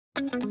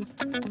For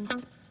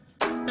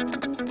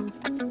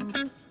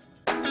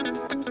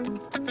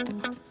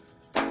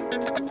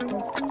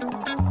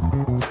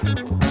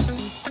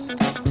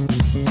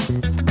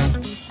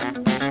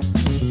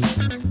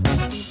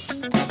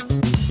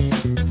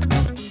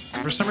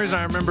some reason,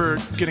 I remember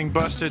getting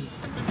busted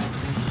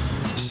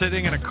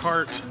sitting in a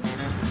cart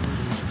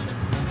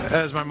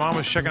as my mom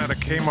was checking out a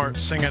Kmart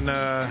singing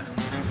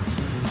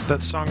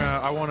that song,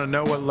 I Want to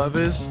Know What Love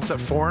Is. Is that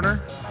Foreigner,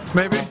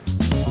 maybe?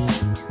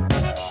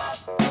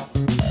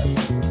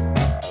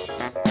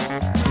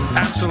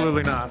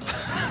 Absolutely not.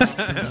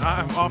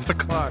 I'm off the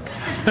clock.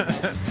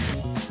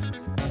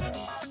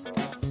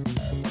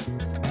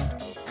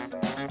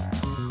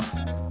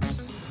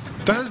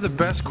 That is the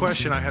best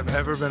question I have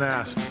ever been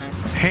asked,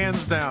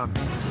 hands down.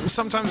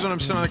 Sometimes when I'm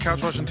sitting on the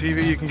couch watching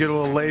TV, you can get a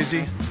little lazy,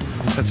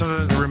 and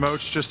sometimes the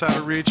remote's just out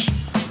of reach.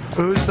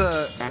 Who's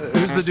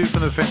the dude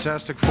from the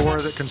Fantastic Four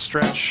that can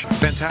stretch?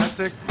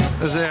 Fantastic?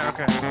 Yeah,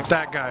 okay,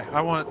 that guy.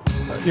 I want,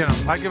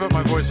 I give up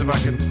my voice if I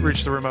can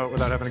reach the remote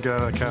without having to get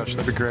out of the couch.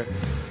 That'd be great.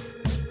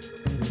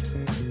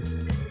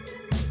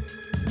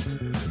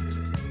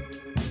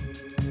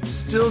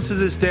 Still to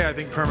this day, I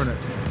think permanent.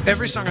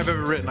 Every song I've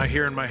ever written, I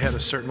hear in my head a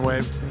certain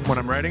way when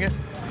I'm writing it,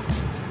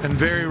 and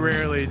very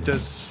rarely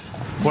does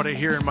what I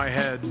hear in my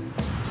head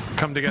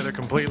come together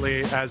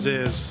completely as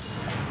is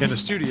in the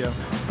studio.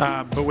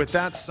 But with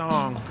that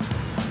song,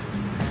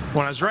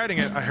 when I was writing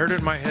it, I heard it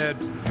in my head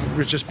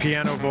with just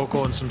piano,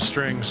 vocal, and some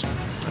strings.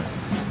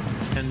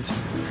 And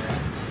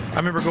I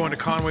remember going to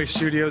Conway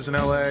Studios in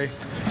LA,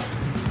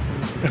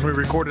 and we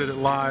recorded it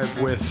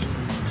live with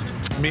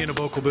me in a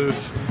vocal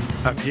booth,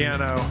 a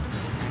piano,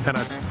 and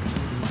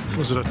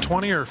was it a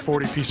 20 or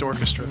 40 piece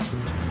orchestra?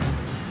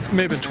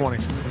 Maybe 20.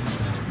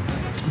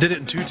 Did it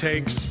in 2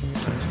 takes.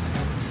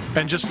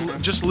 And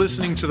just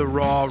listening to the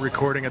raw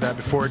recording of that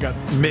before it got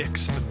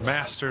mixed and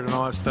mastered and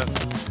all that stuff.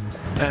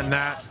 And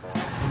that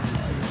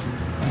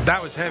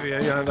was heavy.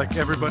 Like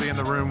everybody in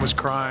the room was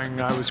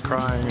crying, I was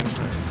crying. And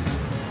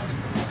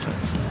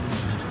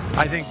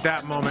I think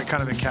that moment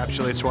kind of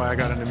encapsulates why I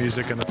got into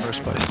music in the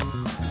first place.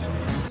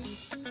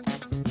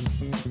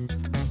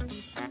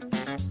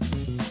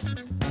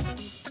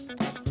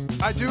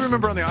 I do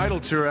remember on the Idol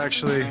tour,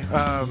 actually.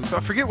 I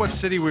forget what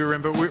city we were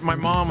in, but my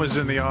mom was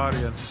in the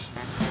audience,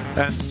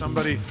 and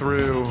somebody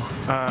threw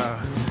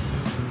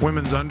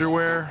women's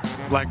underwear,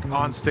 like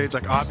on stage,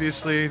 like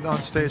obviously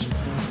on stage.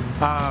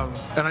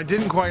 And I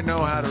didn't quite know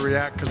how to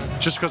react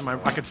because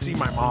I could see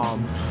my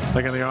mom,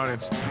 like in the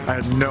audience. I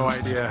had no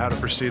idea how to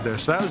proceed there.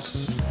 So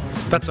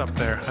that's up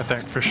there, I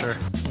think, for sure.